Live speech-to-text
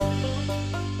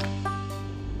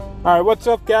Alright, what's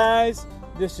up, guys?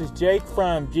 This is Jake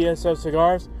from GSO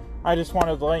Cigars. I just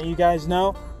wanted to let you guys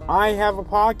know I have a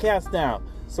podcast now.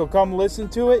 So come listen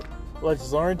to it,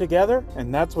 let's learn together,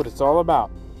 and that's what it's all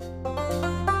about.